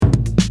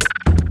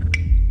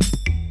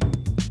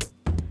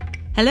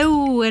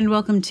Hello and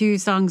welcome to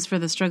Songs for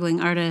the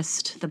Struggling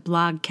Artist, the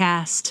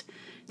blogcast.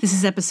 This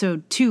is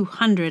episode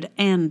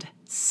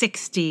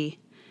 260,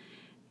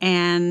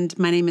 and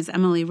my name is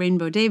Emily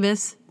Rainbow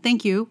Davis.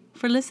 Thank you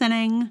for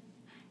listening.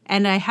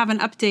 And I have an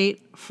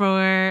update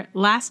for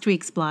last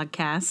week's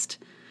blogcast.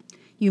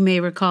 You may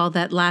recall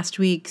that last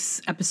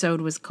week's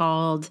episode was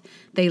called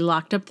They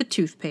Locked Up the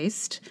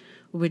Toothpaste,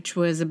 which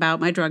was about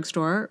my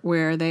drugstore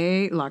where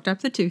they locked up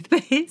the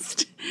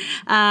toothpaste.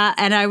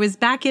 And I was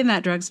back in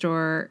that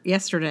drugstore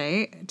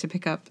yesterday to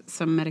pick up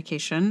some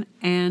medication.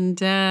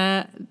 And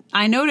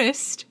I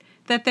noticed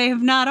that they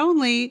have not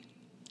only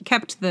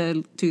kept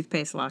the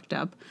toothpaste locked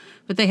up,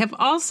 but they have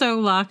also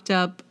locked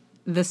up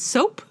the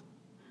soap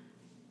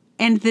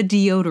and the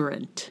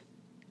deodorant.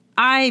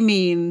 I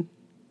mean,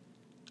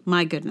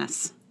 my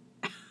goodness.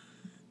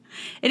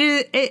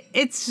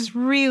 It's just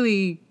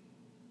really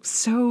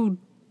so...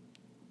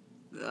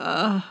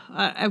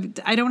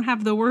 I don't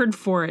have the word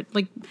for it.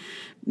 Like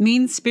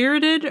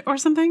mean-spirited or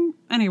something?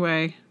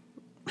 Anyway,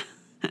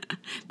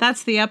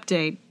 that's the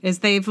update, is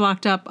they've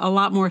locked up a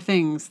lot more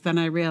things than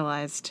I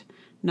realized.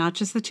 Not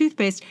just the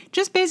toothpaste,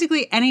 just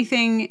basically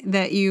anything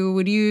that you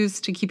would use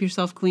to keep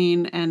yourself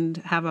clean and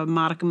have a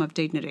modicum of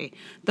dignity.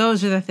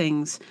 Those are the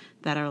things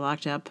that are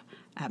locked up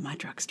at my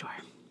drugstore.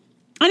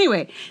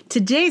 Anyway,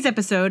 today's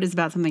episode is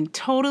about something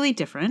totally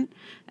different.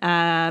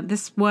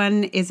 This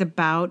one is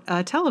about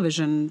a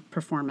television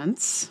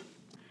performance.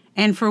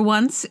 And for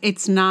once,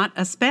 it's not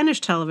a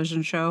Spanish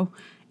television show.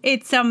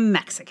 It's a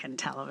Mexican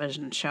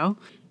television show.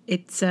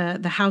 It's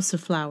The House of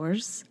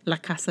Flowers, La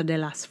Casa de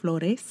las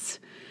Flores.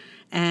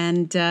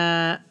 And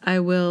I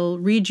will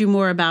read you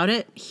more about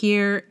it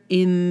here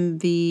in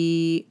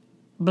the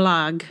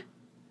blog.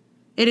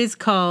 It is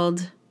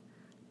called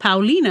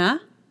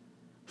Paulina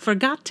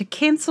Forgot to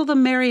Cancel the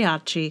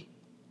Mariachi.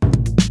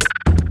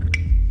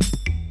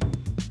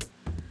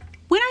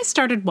 When I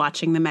started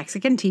watching the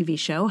Mexican TV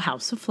show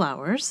House of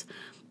Flowers,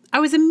 I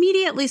was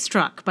immediately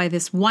struck by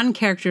this one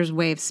character's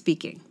way of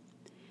speaking.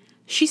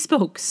 She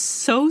spoke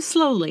so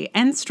slowly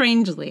and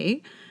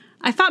strangely,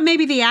 I thought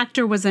maybe the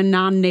actor was a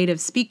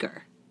non-native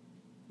speaker,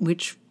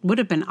 which would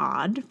have been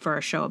odd for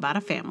a show about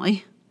a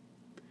family.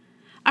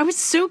 I was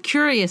so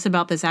curious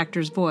about this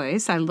actor's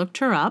voice, I looked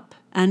her up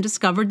and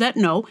discovered that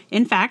no,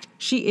 in fact,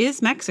 she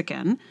is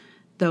Mexican,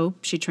 though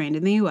she trained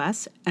in the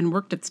U.S. and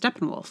worked at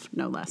Steppenwolf,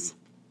 no less.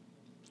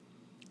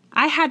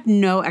 I had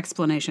no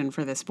explanation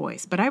for this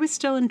voice, but I was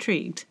still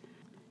intrigued.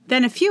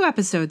 Then a few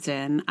episodes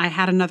in, I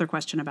had another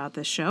question about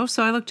this show,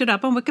 so I looked it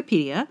up on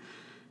Wikipedia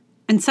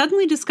and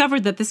suddenly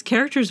discovered that this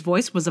character's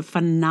voice was a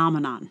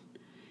phenomenon.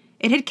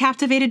 It had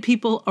captivated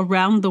people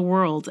around the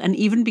world and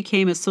even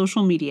became a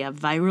social media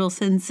viral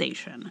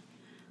sensation.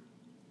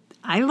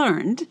 I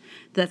learned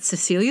that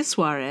Cecilia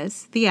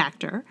Suarez, the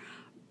actor,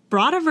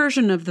 brought a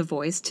version of the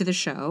voice to the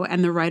show,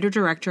 and the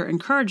writer-director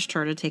encouraged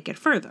her to take it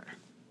further.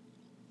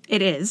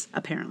 It is,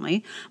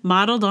 apparently,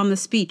 modeled on the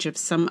speech of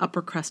some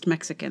upper-crust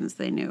Mexicans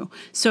they knew.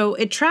 So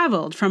it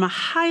traveled from a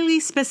highly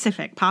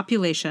specific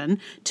population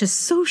to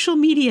social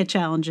media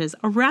challenges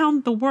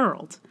around the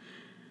world.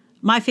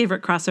 My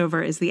favorite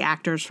crossover is the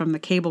actors from the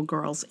Cable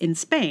Girls in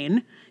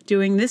Spain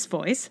doing this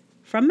voice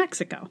from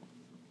Mexico.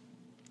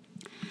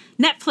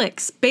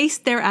 Netflix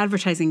based their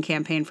advertising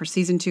campaign for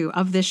season 2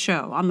 of this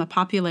show on the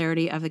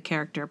popularity of the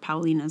character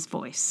Paulina's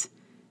voice.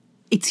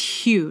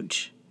 It's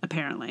huge,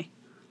 apparently.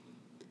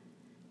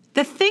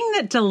 The thing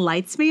that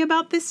delights me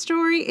about this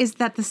story is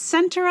that the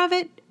center of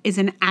it is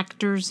an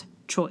actor's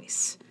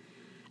choice.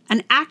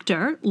 An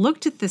actor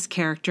looked at this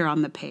character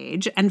on the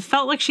page and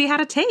felt like she had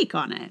a take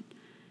on it.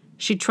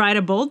 She tried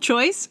a bold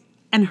choice,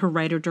 and her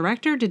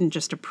writer-director didn't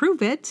just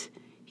approve it,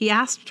 he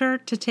asked her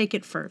to take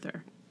it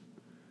further.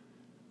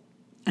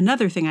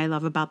 Another thing I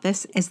love about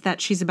this is that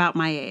she's about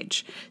my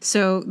age.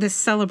 So this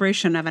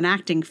celebration of an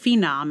acting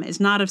phenom is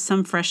not of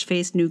some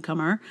fresh-faced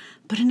newcomer,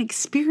 but an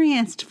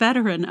experienced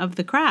veteran of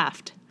the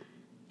craft.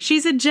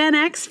 She's a Gen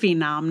X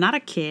phenom, not a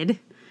kid.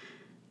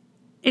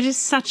 It is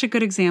such a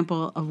good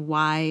example of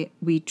why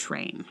we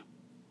train.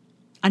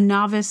 A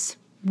novice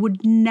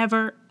would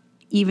never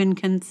even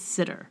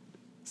consider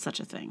such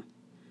a thing.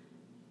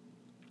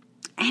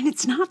 And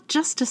it's not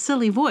just a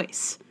silly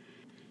voice.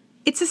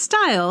 It's a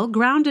style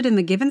grounded in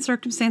the given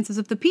circumstances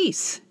of the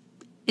piece,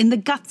 in the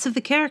guts of the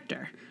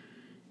character,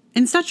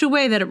 in such a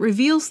way that it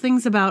reveals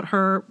things about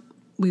her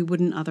we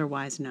wouldn't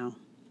otherwise know.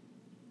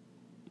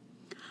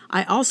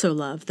 I also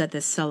love that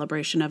this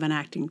celebration of an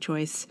acting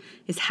choice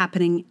is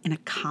happening in a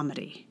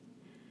comedy.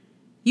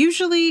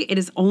 Usually, it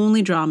is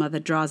only drama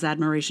that draws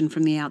admiration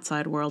from the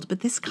outside world,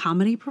 but this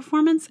comedy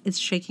performance is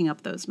shaking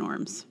up those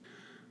norms.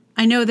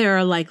 I know there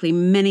are likely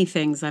many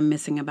things I'm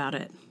missing about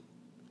it.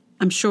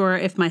 I'm sure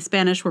if my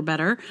Spanish were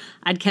better,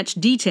 I'd catch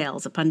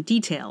details upon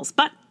details,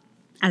 but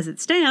as it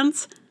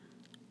stands,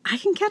 I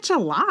can catch a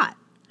lot,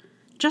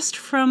 just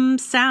from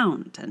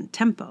sound and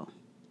tempo.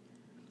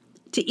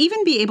 To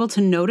even be able to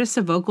notice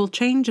a vocal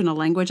change in a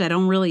language I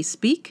don't really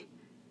speak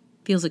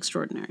feels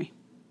extraordinary.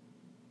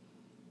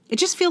 It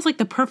just feels like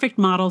the perfect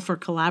model for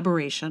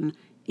collaboration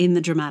in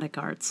the dramatic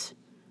arts.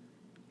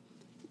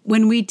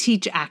 When we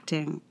teach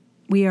acting,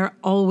 we are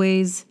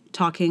always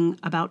talking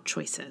about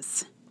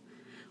choices.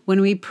 When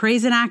we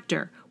praise an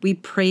actor, we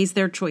praise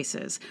their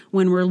choices.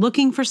 When we're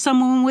looking for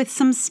someone with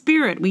some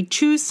spirit, we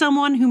choose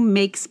someone who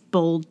makes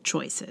bold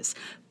choices.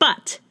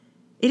 But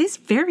it is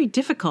very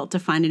difficult to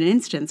find an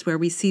instance where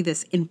we see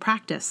this in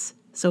practice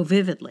so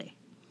vividly.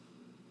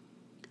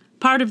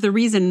 Part of the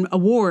reason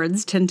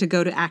awards tend to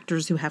go to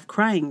actors who have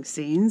crying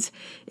scenes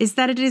is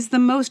that it is the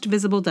most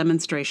visible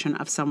demonstration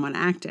of someone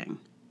acting.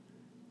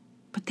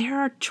 But there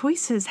are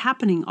choices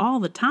happening all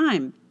the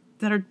time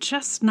that are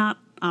just not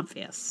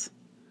obvious.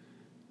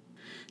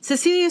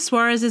 Cecilia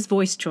Suarez's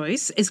voice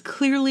choice is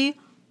clearly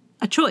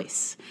a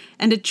choice,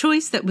 and a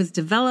choice that was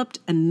developed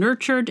and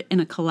nurtured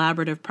in a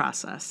collaborative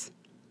process.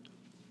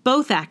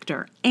 Both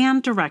actor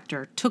and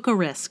director took a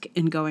risk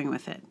in going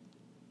with it.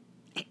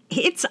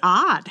 It's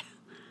odd.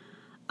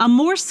 A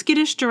more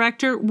skittish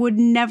director would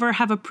never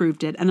have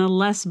approved it, and a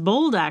less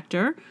bold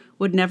actor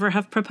would never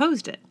have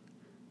proposed it.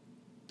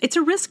 It's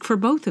a risk for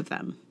both of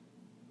them.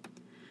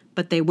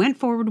 But they went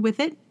forward with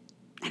it,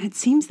 and it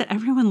seems that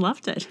everyone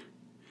loved it.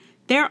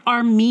 There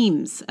are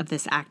memes of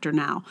this actor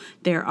now.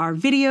 There are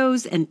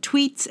videos and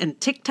tweets and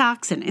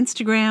TikToks and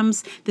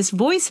Instagrams. This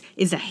voice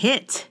is a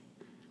hit.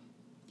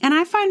 And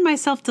I find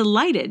myself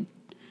delighted,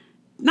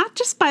 not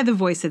just by the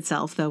voice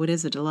itself, though it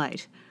is a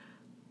delight,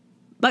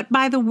 but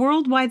by the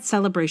worldwide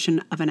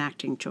celebration of an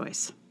acting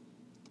choice.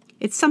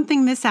 It's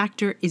something this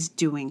actor is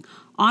doing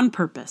on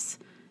purpose.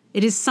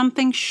 It is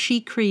something she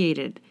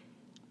created.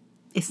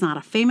 It's not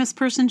a famous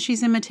person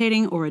she's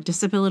imitating or a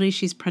disability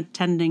she's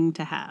pretending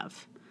to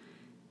have.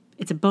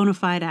 It's a bona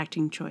fide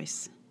acting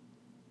choice.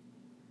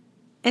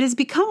 It has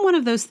become one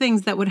of those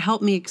things that would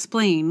help me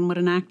explain what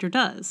an actor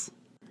does.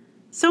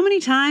 So many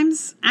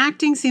times,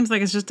 acting seems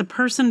like it's just a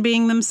person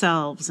being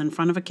themselves in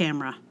front of a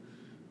camera,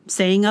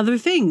 saying other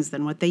things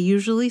than what they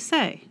usually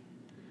say.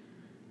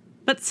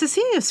 But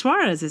Cecilia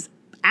Suarez is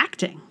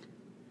acting.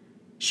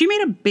 She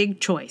made a big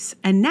choice,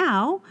 and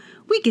now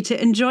we get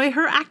to enjoy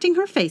her acting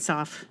her face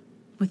off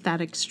with that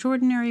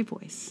extraordinary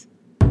voice.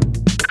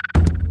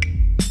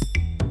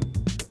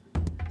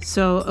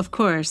 So, of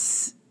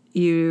course,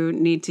 you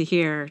need to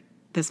hear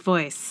this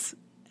voice.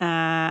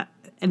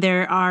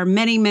 There are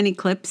many, many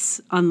clips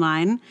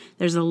online.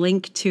 There's a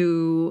link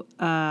to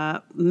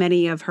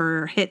many of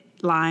her hit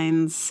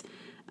lines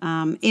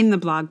in the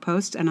blog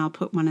post, and I'll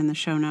put one in the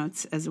show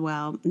notes as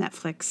well.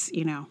 Netflix,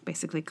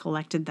 basically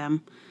collected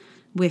them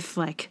with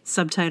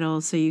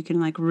subtitles so you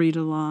can read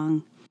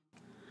along.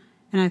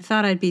 And I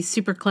thought I'd be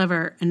super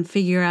clever and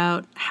figure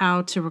out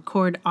how to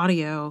record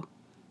audio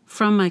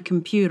from my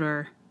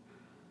computer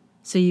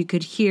so you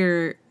could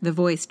hear the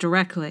voice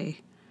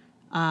directly.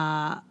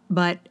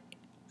 But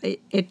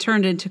it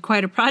turned into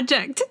quite a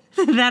project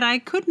that I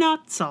could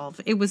not solve.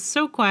 It was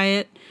so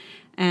quiet,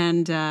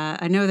 and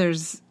I know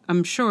there's,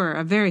 I'm sure,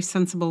 a very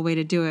sensible way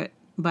to do it,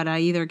 but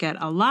I either get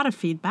a lot of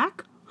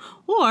feedback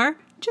or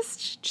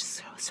just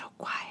so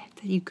quiet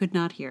that you could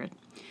not hear it.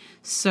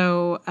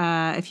 So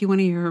if you want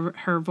to hear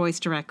her voice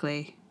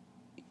directly,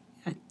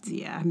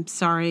 I'm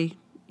sorry,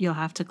 you'll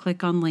have to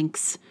click on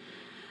links.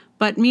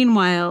 But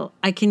meanwhile,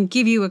 I can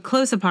give you a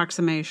close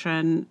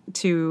approximation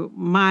to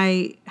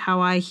how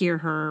I hear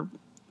her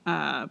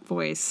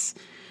voice.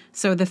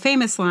 So the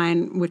famous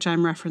line, which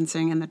I'm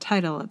referencing in the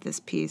title of this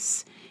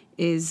piece,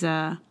 is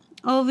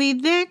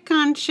Olvide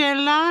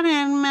conchelar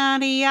en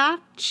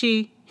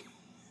mariachi.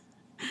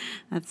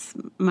 That's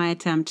my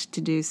attempt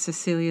to do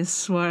Cecilia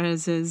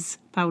Suarez's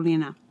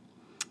Paulina.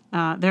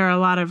 There are a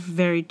lot of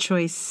very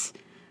choice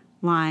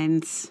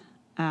lines,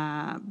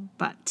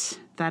 but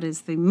that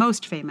is the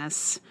most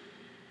famous,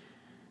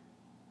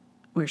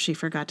 where she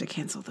forgot to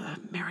cancel the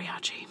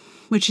mariachi,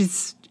 which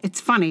it's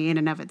funny in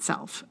and of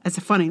itself. It's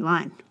a funny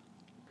line.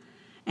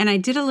 And I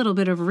did a little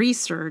bit of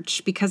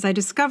research because I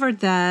discovered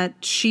that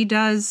she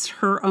does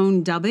her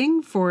own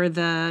dubbing for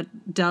the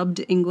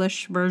dubbed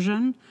English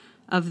version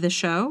of the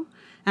show.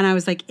 And I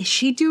was like, is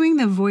she doing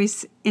the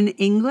voice in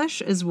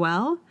English as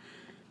well?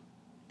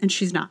 And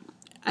she's not,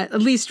 at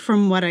least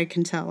from what I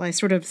can tell. I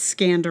sort of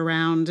scanned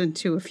around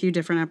into a few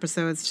different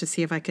episodes to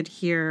see if I could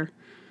hear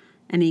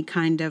any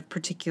kind of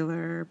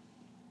particular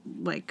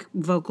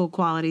vocal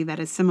quality that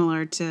is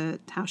similar to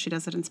how she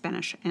does it in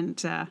Spanish.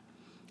 And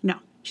no,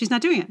 she's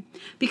not doing it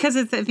because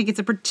I think it's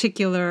a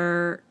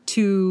particular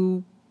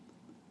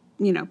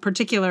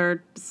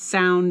particular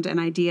sound and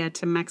idea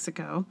to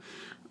Mexico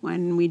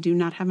when we do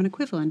not have an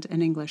equivalent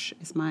in English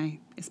is my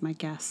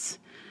guess.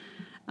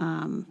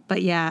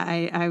 But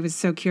yeah, I was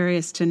so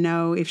curious to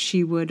know if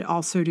she would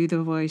also do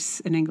the voice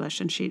in English,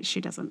 and she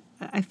doesn't.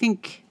 I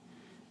think,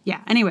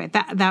 yeah. Anyway,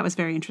 that was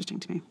very interesting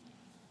to me.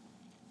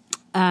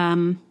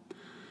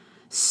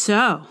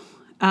 So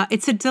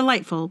it's a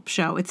delightful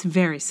show. It's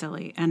very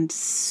silly and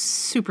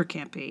super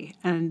campy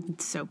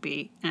and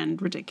soapy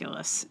and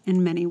ridiculous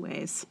in many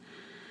ways.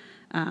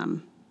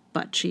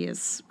 But she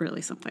is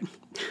really something.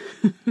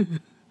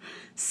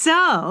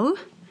 So,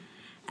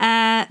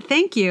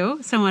 thank you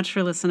so much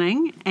for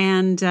listening.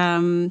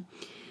 And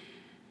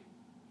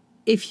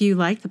If you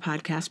like the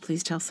podcast,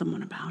 please tell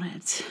someone about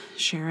it.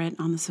 Share it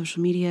on the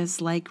social medias,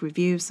 like,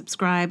 review,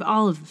 subscribe,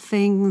 all of the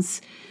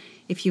things.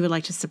 If you would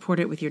like to support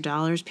it with your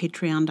dollars,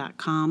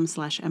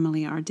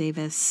 patreon.com/Emily R.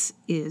 Davis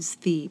is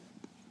the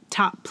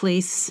top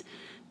place.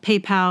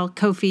 PayPal,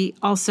 Ko-fi,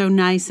 also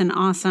nice and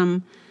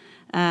awesome.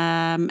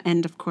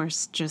 And of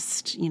course,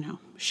 just,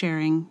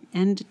 sharing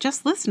and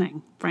just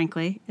listening,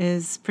 frankly,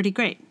 is pretty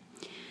great.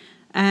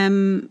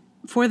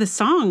 For the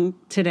song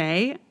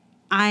today,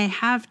 I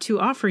have to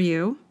offer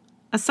you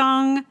a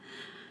song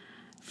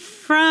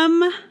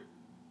from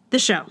the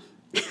show.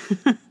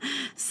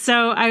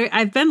 So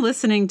I've been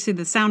listening to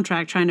the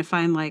soundtrack, trying to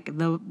find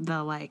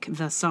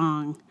the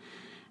song,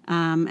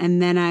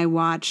 and then I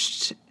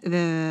watched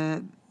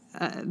the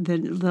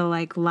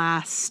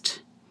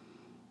last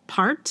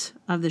part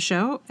of the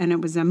show, and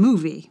it was a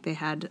movie. They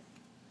had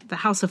the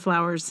House of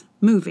Flowers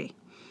movie,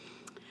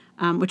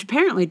 which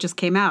apparently just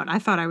came out. I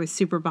thought I was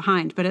super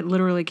behind, but it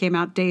literally came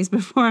out days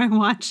before I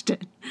watched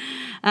it.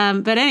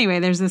 But anyway,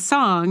 there's a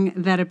song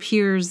that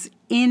appears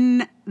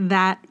in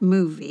that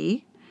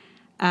movie,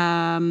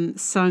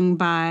 sung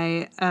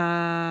by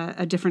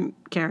a different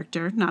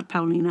character, not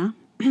Paulina.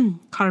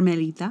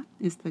 Carmelita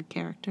is the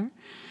character.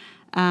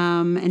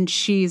 And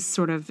she's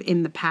sort of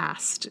in the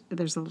past.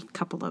 There's a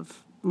couple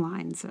of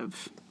lines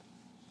of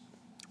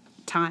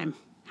time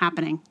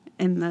happening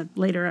in the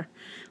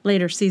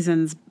later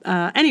seasons.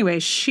 Anyway,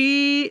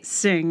 she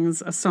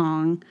sings a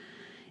song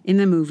in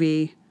the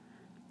movie,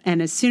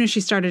 and as soon as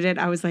she started it,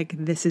 I was like,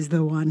 this is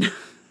the one.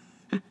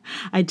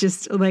 I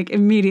just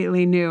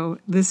immediately knew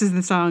this is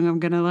the song I'm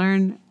going to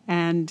learn,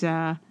 and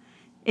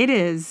it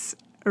is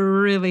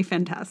really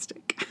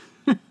fantastic.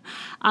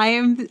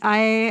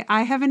 I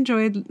have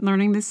enjoyed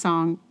learning this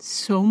song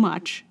so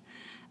much.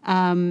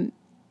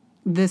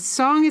 The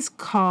song is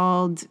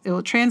called,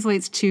 it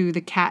translates to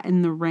The Cat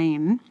in the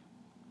Rain.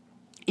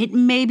 It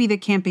may be the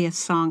campiest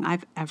song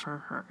I've ever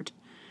heard.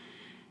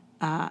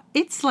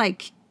 It's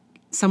like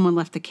someone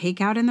left the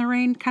cake out in the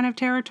rain kind of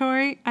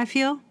territory, I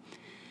feel.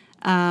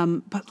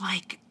 But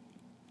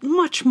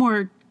much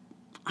more,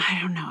 I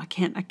don't know,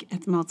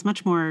 it's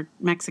much more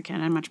Mexican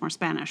and much more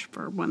Spanish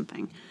for one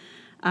thing.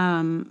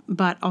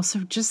 But also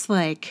just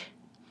I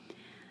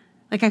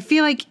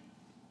feel like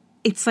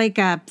it's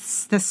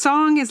the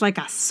song is like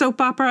a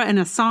soap opera in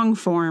a song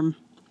form,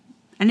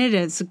 and it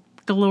is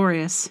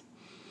glorious.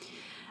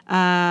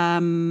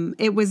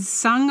 It was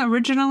sung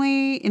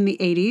originally in the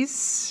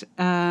 80s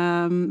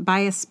by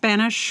a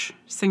Spanish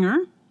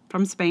singer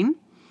from Spain,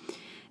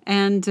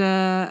 and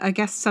I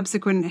guess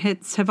subsequent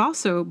hits have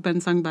also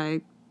been sung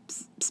by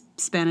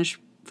Spanish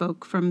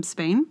folk from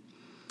Spain.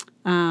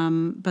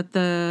 But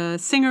the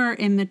singer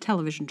in the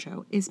television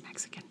show is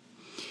Mexican.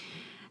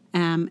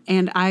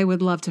 And I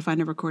would love to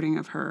find a recording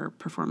of her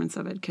performance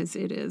of it because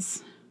it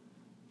is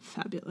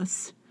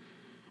fabulous.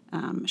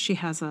 She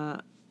has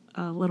a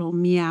little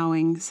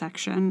meowing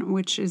section,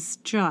 which is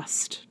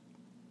just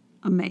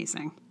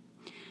amazing.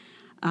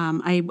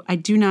 I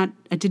did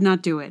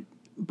not do it,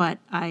 but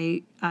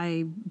I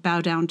bow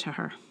down to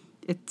her.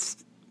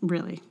 It's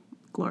really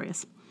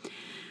glorious.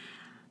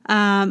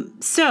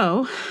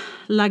 So,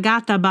 La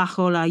Gata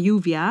Bajo la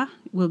Lluvia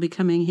will be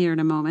coming here in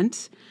a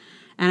moment.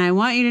 And I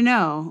want you to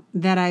know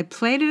that I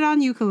played it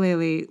on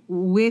ukulele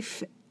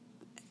with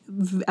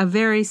a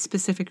very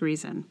specific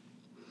reason,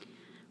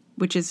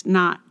 which is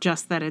not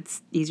just that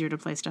it's easier to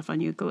play stuff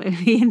on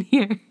ukulele in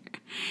here.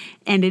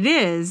 And it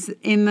is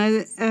in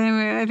I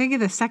think in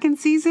the second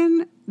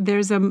season,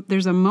 there's a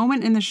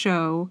moment in the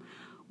show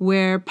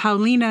where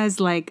Paulina is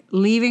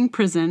leaving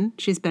prison.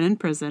 She's been in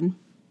prison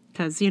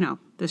because,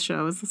 this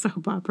show is a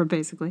soap opera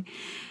basically.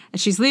 And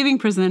she's leaving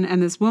prison,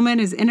 and this woman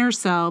is in her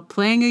cell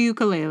playing a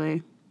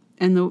ukulele.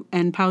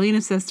 And Paulina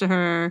says to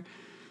her,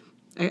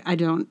 I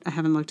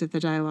haven't looked at the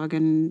dialogue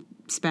in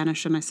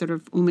Spanish, and I sort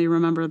of only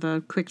remember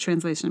the quick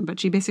translation, but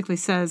she basically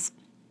says,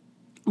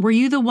 "Were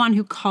you the one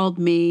who called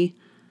me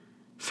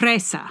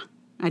fresa?"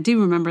 I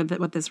do remember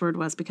what this word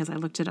was because I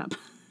looked it up.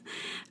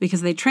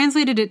 Because they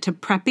translated it to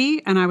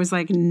preppy, and I was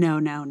like, no.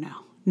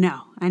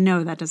 I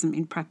know that doesn't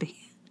mean preppy.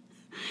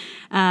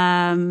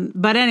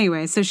 But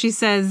anyway, so she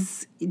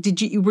says,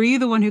 were you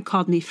the one who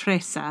called me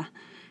fresa?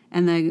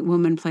 And the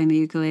woman playing the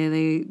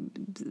ukulele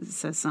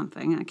says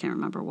something. I can't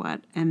remember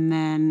what. And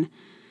then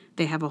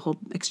they have a whole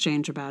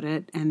exchange about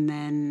it. And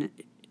then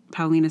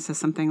Paulina says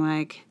something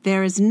like,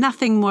 "There is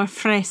nothing more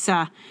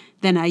fresa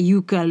than a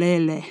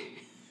ukulele."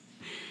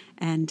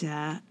 And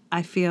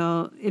I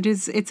feel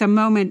it's a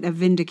moment of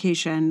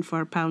vindication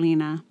for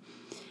Paulina.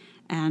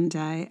 And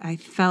I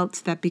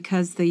felt that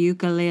because the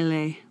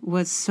ukulele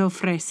was so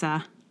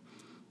fresa,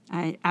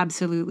 I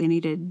absolutely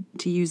needed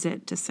to use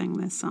it to sing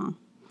this song.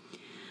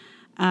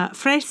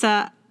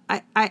 Fresa,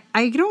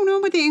 I don't know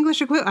what the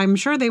English equivalent. I'm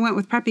sure they went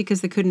with preppy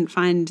because they couldn't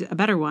find a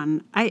better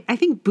one. I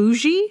think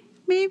bougie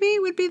maybe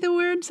would be the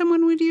word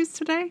someone would use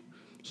today.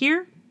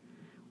 Here?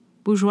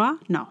 Bourgeois?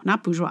 No,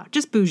 not bourgeois.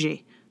 Just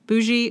bougie.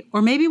 Bougie,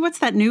 or maybe what's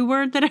that new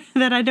word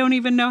that I don't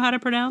even know how to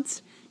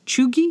pronounce?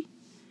 Chuggy?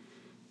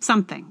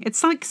 something.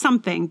 It's like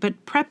something,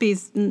 but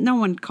preppies, no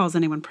one calls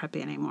anyone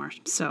preppy anymore.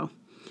 So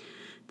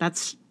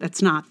that's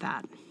not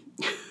that.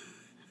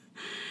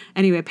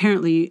 Anyway,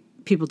 apparently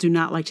people do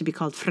not like to be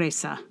called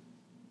fresa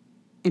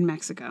in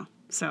Mexico.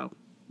 So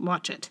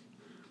watch it.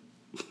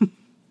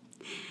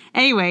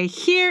 Anyway,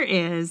 here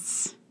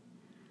is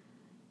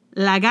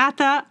La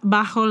Gata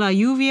Bajo la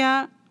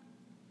Lluvia,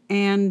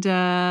 and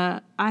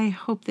I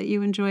hope that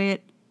you enjoy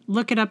it.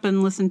 Look it up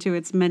and listen to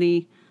its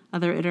many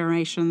other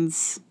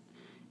iterations.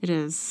 It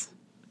is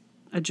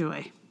a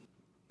joy.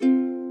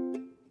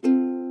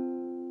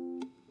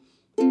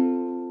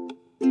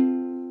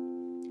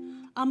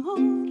 Amor,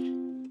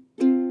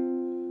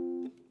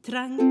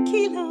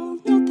 tranquilo,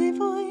 no te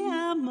voy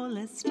a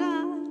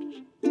molestar.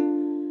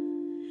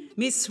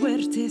 Mi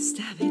suerte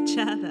está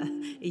echada,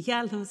 y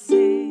ya lo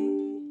sé.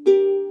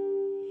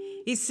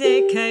 Y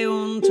sé que hay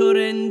un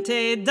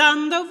torrente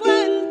dando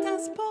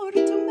vueltas por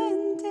tu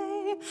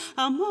mente,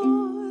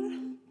 amor.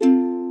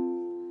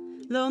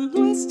 Lo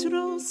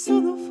nuestro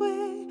solo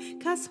fue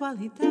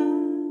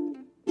casualidad.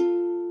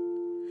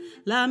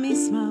 La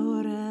misma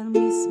hora, el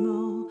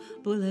mismo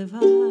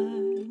boulevard.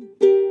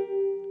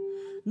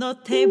 No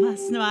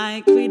temas, no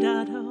hay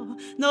cuidado,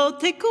 no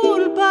te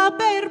culpa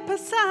haber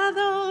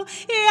pasado.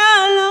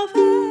 Ya lo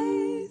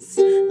ves,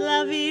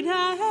 la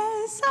vida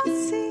es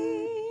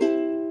así.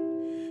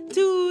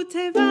 Tú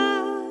te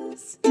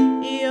vas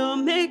y yo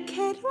me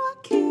quedo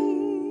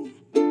aquí.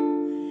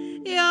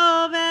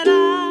 Yo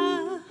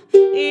verá,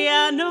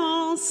 ya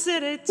no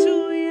seré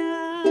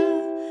tuya,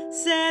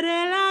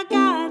 seré la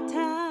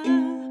gata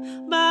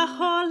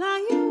bajo la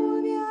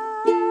lluvia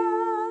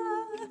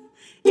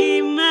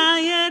y me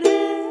hallaré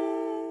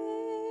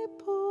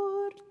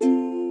por ti.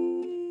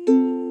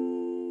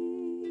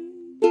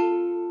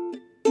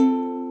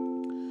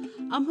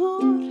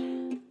 Amor,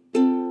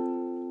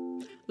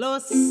 lo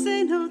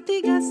sé, no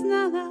digas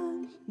nada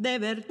de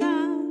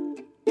verdad.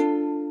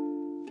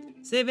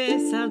 Si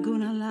ves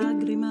alguna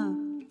lágrima,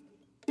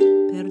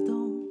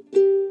 perdón.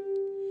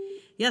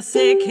 Ya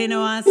sé que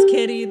no has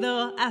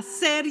querido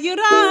hacer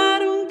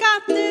llorar un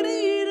gato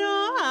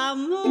herido,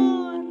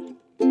 amor.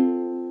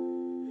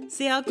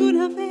 Si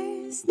alguna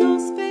vez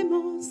nos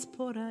vemos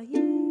por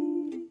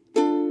ahí,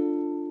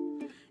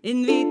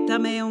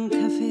 invítame a un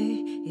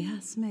café y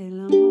hazme el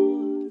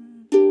amor.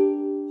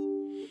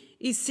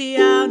 Y si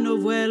ya no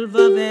vuelvo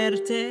a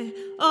verte,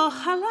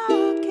 ojalá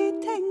que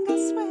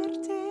tengas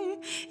suerte.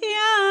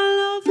 Ya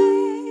lo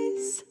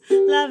ves,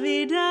 la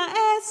vida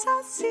es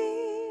así.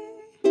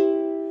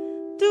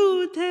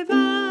 Tú te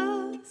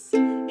vas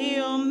y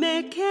yo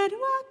me quedo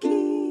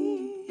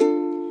aquí.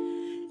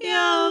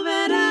 Yo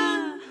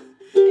verá,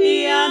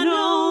 ya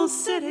no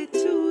seré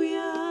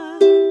tuya,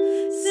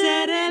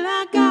 seré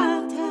la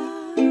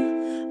gata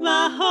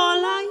bajo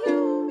la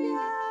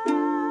lluvia.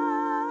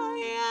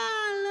 Ya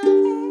lo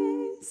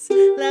ves,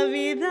 la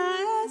vida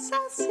es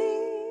así.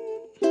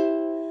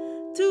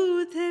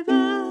 Tú te vas.